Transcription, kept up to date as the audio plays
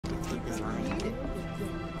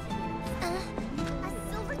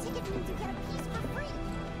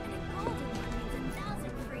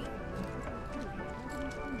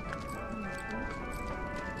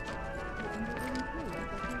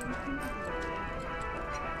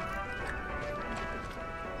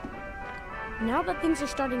Now that things are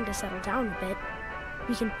starting to settle down a bit,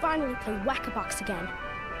 we can finally play Whack-A-Box again.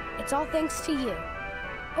 It's all thanks to you.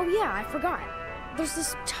 Oh yeah, I forgot. There's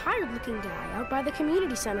this tired-looking guy out by the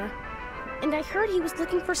community center, and I heard he was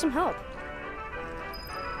looking for some help.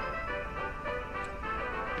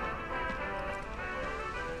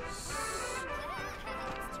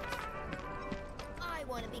 I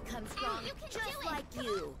want to become strong just like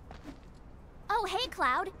you. Oh, hey,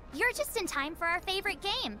 Cloud. You're just in time for our favorite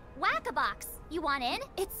game, Whack-A-Box. You want in?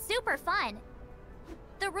 It's super fun.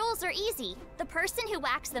 The rules are easy. The person who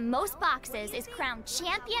whacks the most boxes is crowned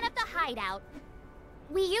champion of the hideout.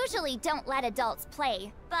 We usually don't let adults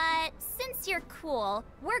play, but since you're cool,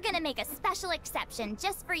 we're gonna make a special exception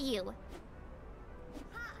just for you.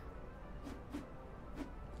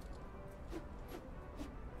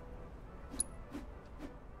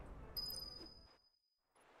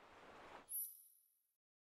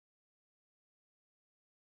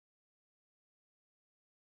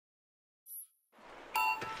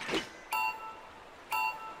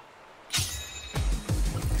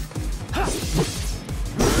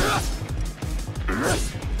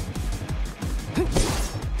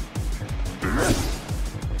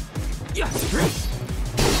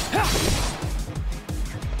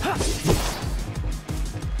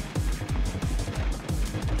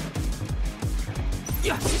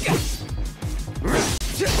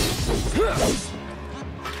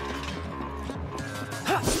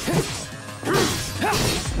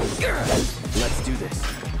 Let's do this.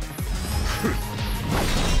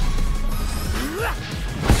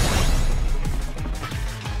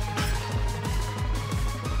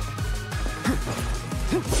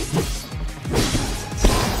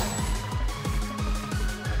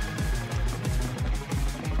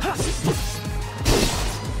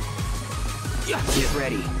 Get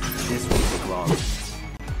ready. This won't take long.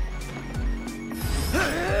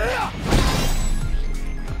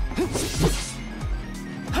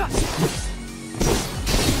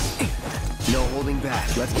 No holding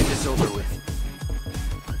back. Let's get this over with.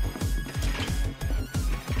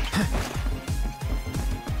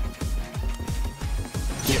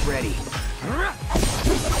 Get ready.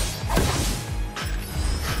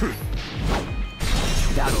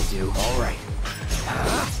 That'll do. All right.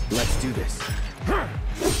 Let's do this.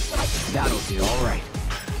 That'll do. All right.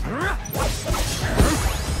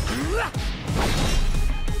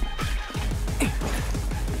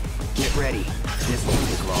 Get ready. This won't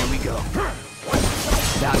take long. Here we go.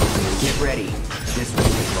 That'll do. Get ready. This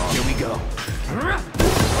won't take long. Here we go.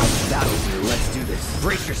 That'll do. Let's do this.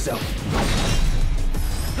 Brace yourself.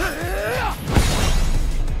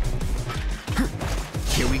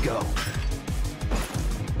 Here we go.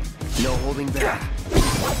 No holding back.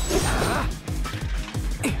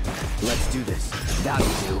 Let's do this. That'll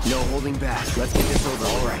do. No holding back. Let's get this over.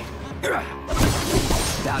 All right.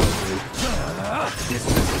 That'll do. This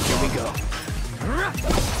one. Here we go.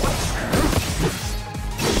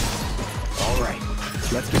 All right.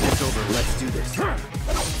 Let's get this over. Let's do this.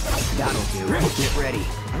 That'll do. Get ready.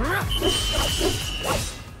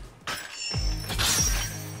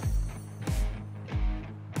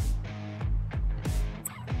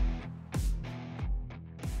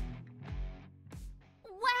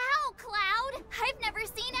 Wow, Cloud! I've never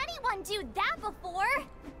seen anyone do that before!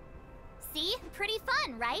 See? Pretty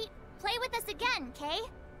fun, right? Play with us again, Kay?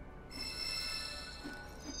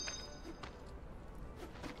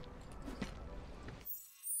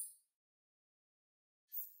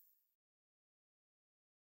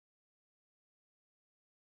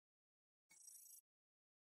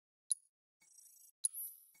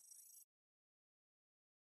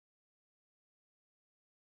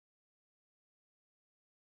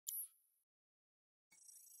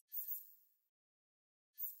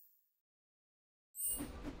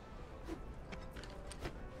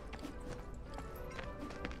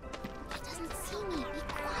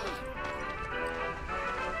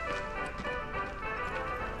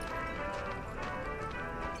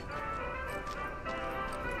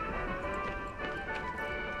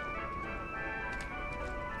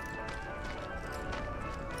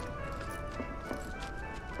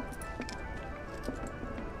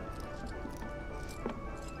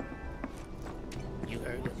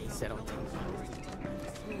 Settle down.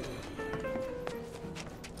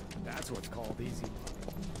 That's what's called easy.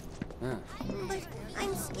 But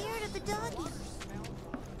I'm scared of the doggies.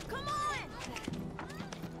 Come on!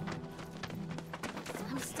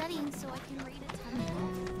 I'm studying so I can read a ton.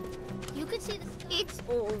 You could see the... It's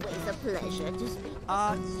always a pleasure to speak.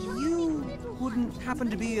 You wouldn't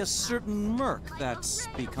happen to be a certain merc that's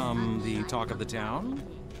become the talk of the town?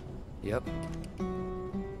 Yep.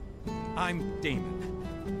 I'm Damon.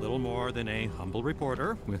 Little more than a humble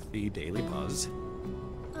reporter with the Daily Buzz.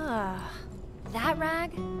 That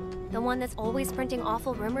rag? The one that's always printing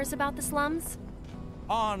awful rumors about the slums?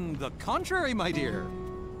 On the contrary, my dear.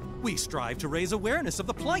 We strive to raise awareness of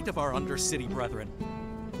the plight of our undercity brethren.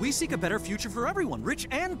 We seek a better future for everyone, rich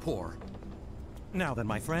and poor. Now then,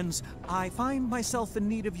 my friends, I find myself in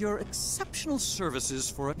need of your exceptional services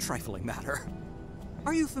for a trifling matter.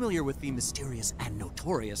 Are you familiar with the mysterious and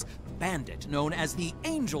notorious bandit known as the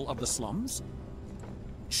Angel of the Slums?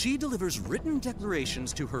 She delivers written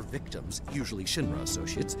declarations to her victims, usually Shinra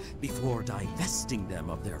associates, before divesting them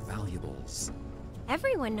of their valuables.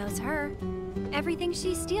 Everyone knows her. Everything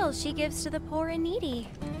she steals, she gives to the poor and needy.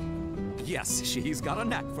 Yes, she's got a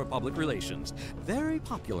knack for public relations. Very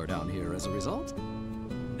popular down here as a result.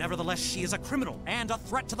 Nevertheless, she is a criminal and a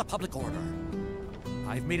threat to the public order.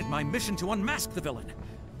 I've made it my mission to unmask the villain,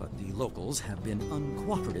 but the locals have been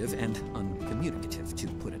uncooperative and uncommunicative, to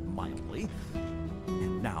put it mildly.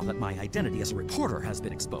 And now that my identity as a reporter has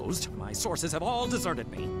been exposed, my sources have all deserted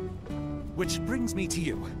me. Which brings me to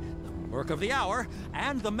you, the merc of the hour,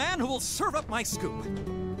 and the man who will serve up my scoop.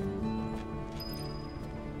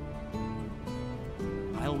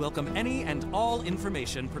 I'll welcome any and all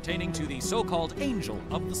information pertaining to the so-called Angel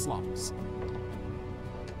of the Slums.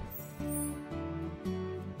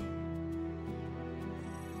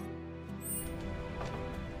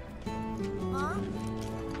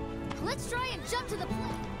 Let's try and jump to the plane.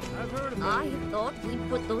 I thought we'd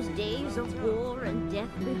put those days of war and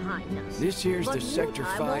death behind us. This here's But the Sector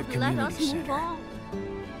Wutai 5 won't let Community us move Center. on.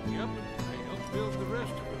 Yep, I helped build the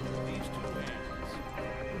rest of it with these two hands.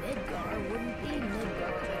 Midgar wouldn't be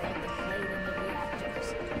Midgar without the plate and the reactors.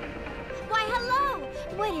 Why, hello!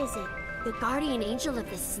 What is it? The guardian angel of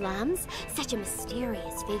the slums? Such a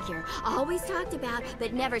mysterious figure. Always talked about,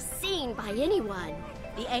 but never seen by anyone.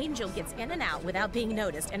 The angel gets in and out without being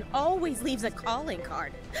noticed and always leaves a calling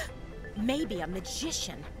card. Maybe a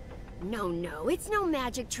magician. No, it's no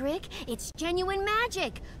magic trick. It's genuine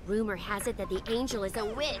magic. Rumor has it that the angel is a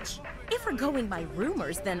witch. If we're going by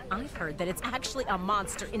rumors, then I've heard that it's actually a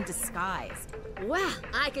monster in disguise. Well,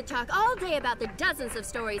 I could talk all day about the dozens of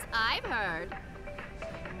stories I've heard.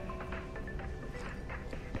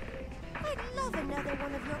 I'd love another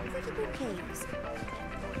one of your pretty bouquets.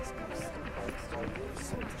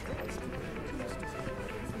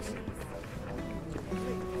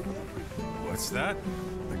 What's that?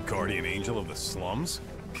 The guardian angel of the slums?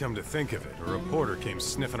 Come to think of it, a reporter came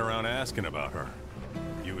sniffing around asking about her.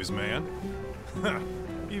 You his man? Huh.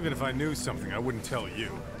 Even if I knew something, I wouldn't tell you.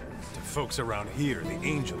 To folks around here, the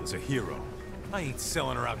angel is a hero. I ain't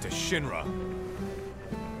selling her out to Shinra.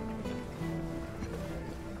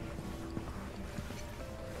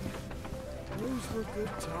 Those were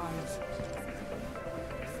good times.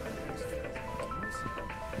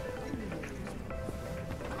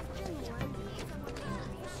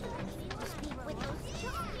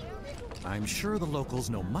 I'm sure the locals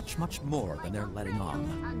know much more than they're letting on.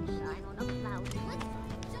 Sunshine on a cloud.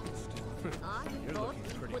 I thought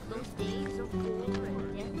we'd put those days of war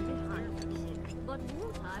and death behind us. But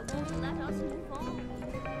Wutai won't let us move on.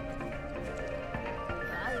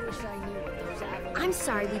 I wish I knew what those avalanches. I'm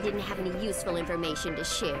sorry we didn't have any useful information to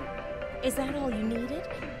share. Is that all you needed?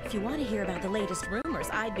 If you want to hear about the latest rumors,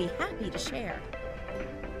 I'd be happy to share.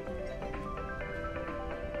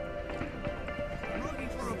 I'm looking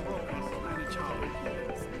for a broker for any job.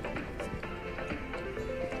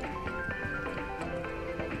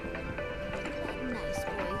 That nice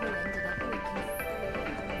boy who ended up working for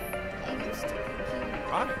I used to think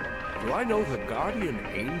he... Right. Do I know the guardian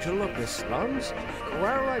angel of the slums?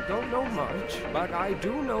 Well, I don't know much, but I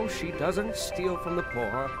do know she doesn't steal from the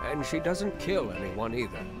poor, and she doesn't kill anyone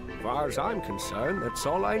either. As far as I'm concerned, that's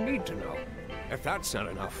all I need to know. If that's not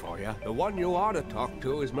enough for you, the one you ought to talk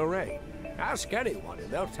to is Mireille. Ask anyone, and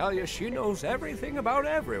they'll tell you she knows everything about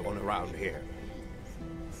everyone around here.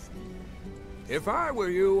 If I were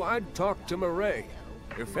you, I'd talk to Mireille.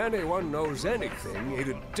 If anyone knows anything,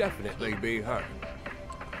 it'd definitely be her.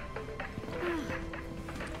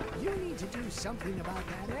 You need to do something about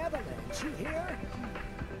that avalanche, you hear?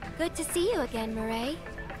 Good to see you again, Mireille.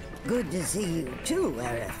 Good to see you too,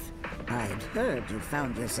 Aerith. I'd heard you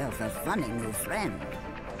found yourself a funny new friend.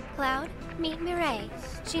 Cloud, meet Mireille.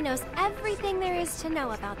 She knows everything there is to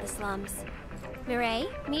know about the slums.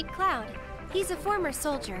 Mireille, meet Cloud. He's a former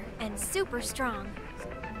soldier and super strong.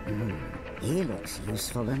 He looks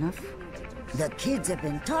useful enough. The kids have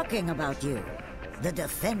been talking about you. The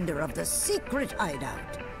defender of the secret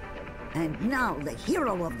hideout. And now the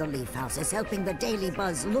hero of the Leaf House is helping the Daily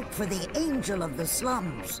Buzz look for the Angel of the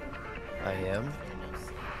Slums. I am?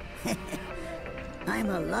 I'm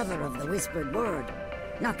a lover of the whispered word.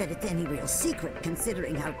 Not that it's any real secret,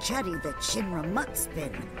 considering how chatty the Shinra mutt's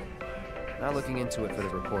been. Not looking into it for the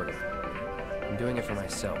reporter. I'm doing it for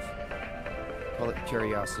myself. Call it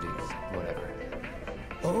curiosity or whatever.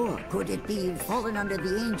 Or could it be you've fallen under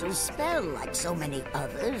the angel's spell like so many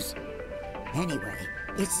others? Anyway,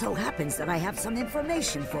 it so happens that I have some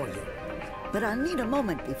information for you. But I'll need a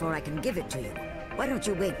moment before I can give it to you. Why don't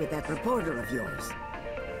you wait with that reporter of yours?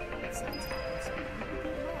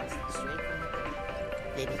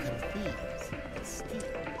 They become thieves and steal.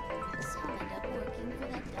 Some end up working for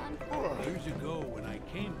that Don. Years ago, when I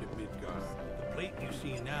came to Midgard, the plate you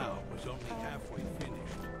see now was only halfway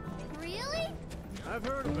finished. Really? I've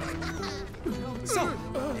heard about it. So,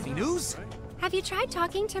 any news? Have you tried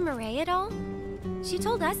talking to Mireille at all? She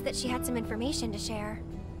told us that she had some information to share.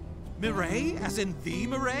 Mireille? As in the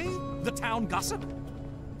Mireille? The town gossip?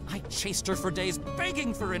 I chased her for days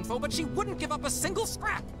begging for info, but she wouldn't give up a single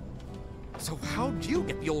scrap. So how'd you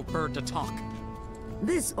get the old bird to talk?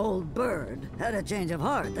 This old bird had a change of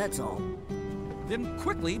heart, that's all. Then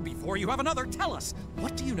quickly, before you have another, tell us,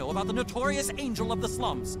 what do you know about the notorious Angel of the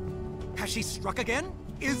Slums? Has she struck again?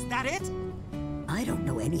 Is that it? I don't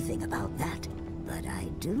know anything about that, but I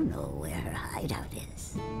do know where her hideout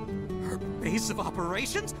is. Her base of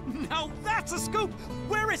operations? Now that's a scoop!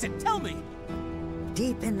 Where is it? Tell me!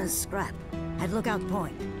 Deep in the scrap, at Lookout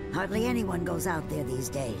Point. Hardly anyone goes out there these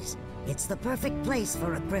days. It's the perfect place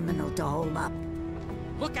for a criminal to hole up.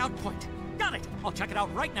 Lookout Point. Got it! I'll check it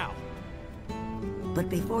out right now. But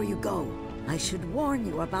before you go, I should warn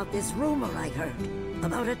you about this rumor I heard.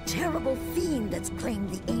 About a terrible fiend that's claimed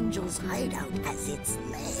the Angel's hideout as its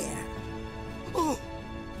lair. Oh!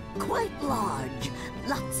 Quite large,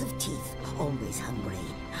 lots of teeth, always hungry.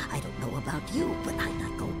 I don't know about you, but I'd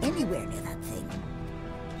not go anywhere near that thing.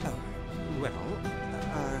 Oh,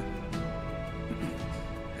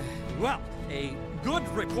 well, a good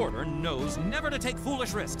reporter knows never to take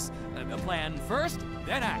foolish risks. Plan first,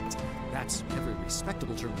 then act. That's every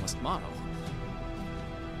respectable journalist motto.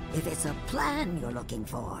 If it's a plan you're looking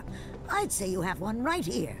for, I'd say you have one right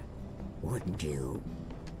here. Wouldn't you?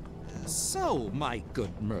 So, my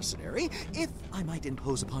good mercenary, if I might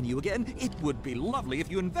impose upon you again, it would be lovely if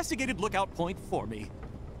you investigated Lookout Point for me.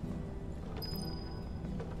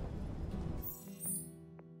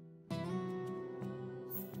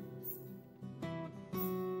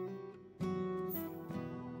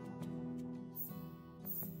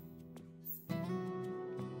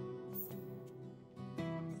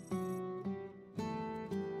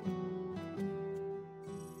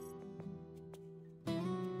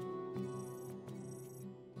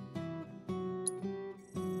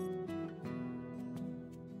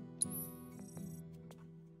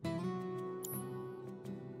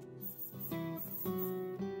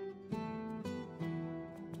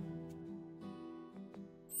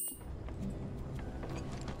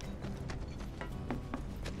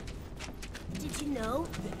 Did you know?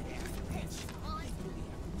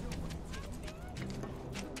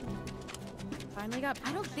 Finally got.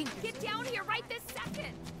 I don't think. Get down here right this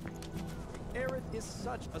second! Aerith is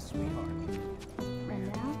such a sweetheart. And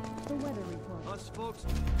now, the weather report. Us folks.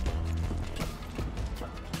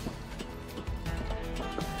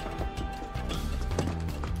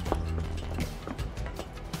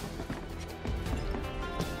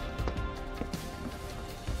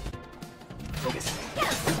 Focus.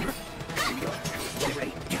 Here we go. Get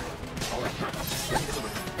ready. All right. Let's get over.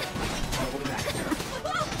 Hold it back.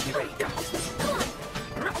 Get ready.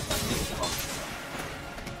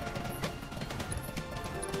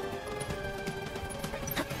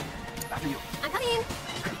 After you. I'm coming.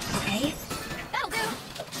 Okay. That'll do.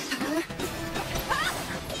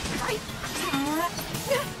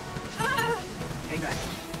 Hang back.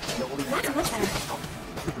 No holding back. That's much better.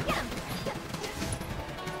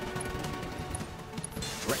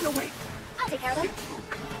 Right. No, wait. I'll take care of them.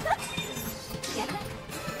 Yeah.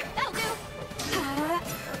 That'll do.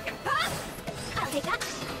 I'll take that.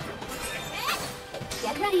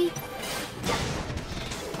 Get ready.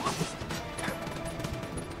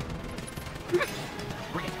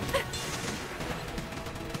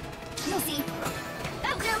 You'll see.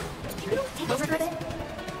 That'll do. Can you take over for a bit?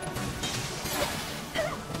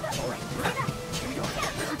 All right. Here we go.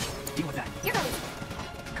 Deal with that. Here goes.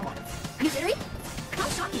 Come on. Are you jittery?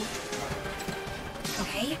 Don't shock me.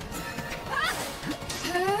 Okay.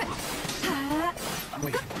 I'm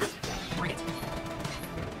waiting. Bring it.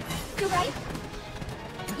 You're right.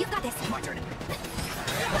 You've got this. My turn. All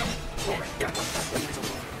right.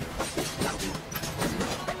 That'll do.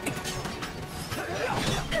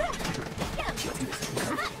 Let's do this.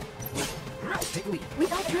 Take the lead. We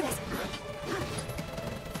gotta get through this.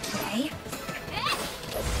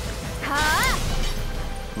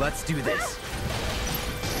 Let's do this.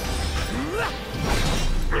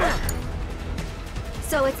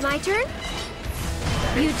 So it's my turn?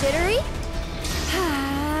 You jittery?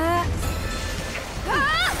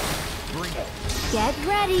 Bring it. Get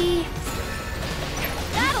ready.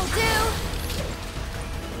 That'll do.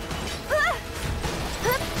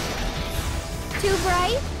 Too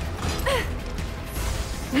bright?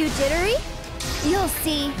 You jittery? You'll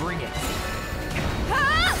see. Bring it.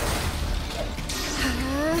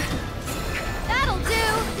 That'll do.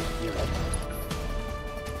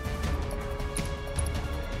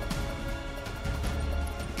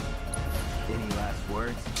 Any last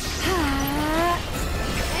words?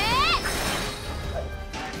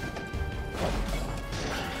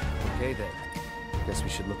 Okay then. Guess we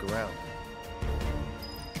should look around.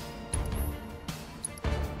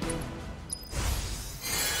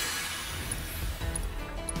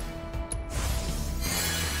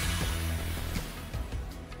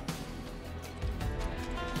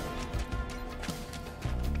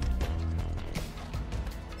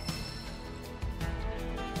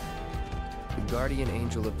 The Guardian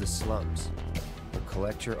Angel of the Slums will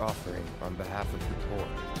collect your offering on behalf of the poor.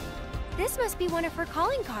 This must be one of her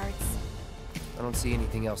calling cards. I don't see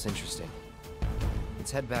anything else interesting.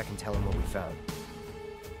 Let's head back and tell him what we found.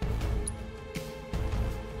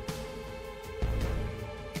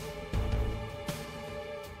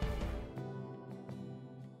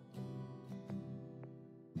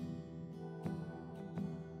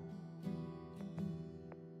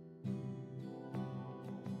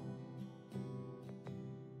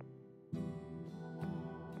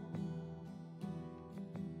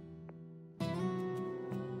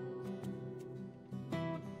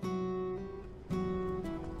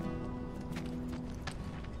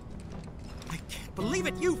 Believe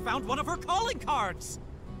it, you found one of her calling cards!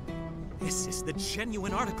 This is the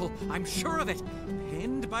genuine article, I'm sure of it.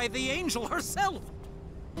 Penned by the angel herself!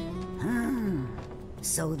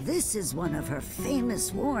 So this is one of her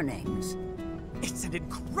famous warnings. It's an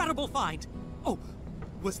incredible find! Oh,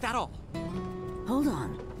 was that all? Hold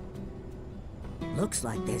on. Looks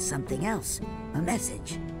like there's something else. A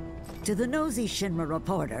message. To the nosy Shinra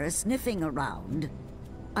reporter sniffing around,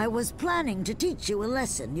 I was planning to teach you a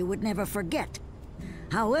lesson you would never forget.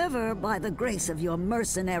 However, by the grace of your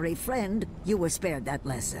mercenary friend, you were spared that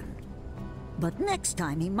lesson. But next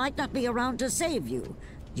time he might not be around to save you.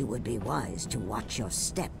 You would be wise to watch your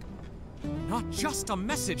step. Not just a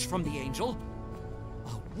message from the angel,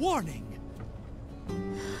 a warning.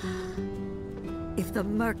 If the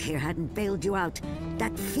Merc here hadn't bailed you out,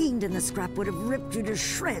 that fiend in the scrap would have ripped you to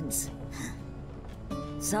shreds.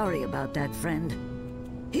 Sorry about that, friend.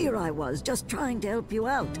 Here I was, just trying to help you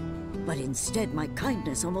out. But instead, my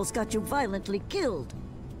kindness almost got you violently killed.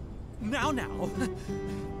 Now.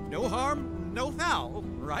 No harm, no foul,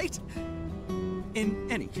 right? In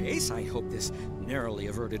any case, I hope this narrowly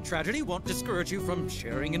averted tragedy won't discourage you from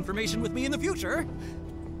sharing information with me in the future.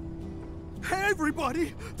 Hey,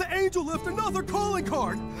 everybody! The angel left another calling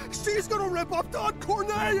card! She's gonna rip up Don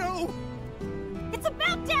Corneo! It's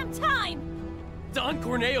about damn time! Don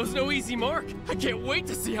Corneo's no easy mark. I can't wait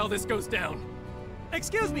to see how this goes down.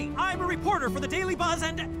 Excuse me, I'm a reporter for the Daily Buzz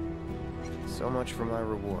and... So much for my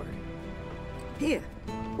reward. Here,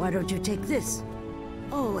 why don't you take this?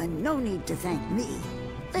 Oh, and no need to thank me.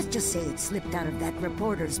 Let's just say it slipped out of that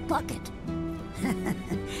reporter's pocket.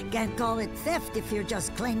 Can't call it theft if you're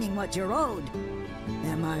just claiming what you're owed.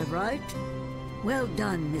 Am I right? Well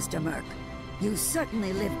done, Mr. Merc. You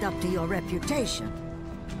certainly lived up to your reputation.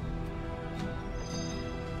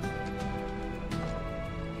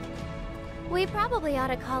 We probably ought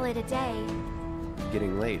to call it a day.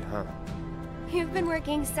 Getting late, huh? You've been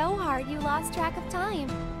working so hard you lost track of time.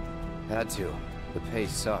 Had to. The pay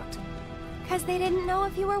sucked. 'Cause they didn't know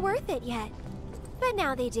if you were worth it yet. But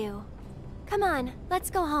now they do. Come on, let's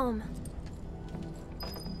go home.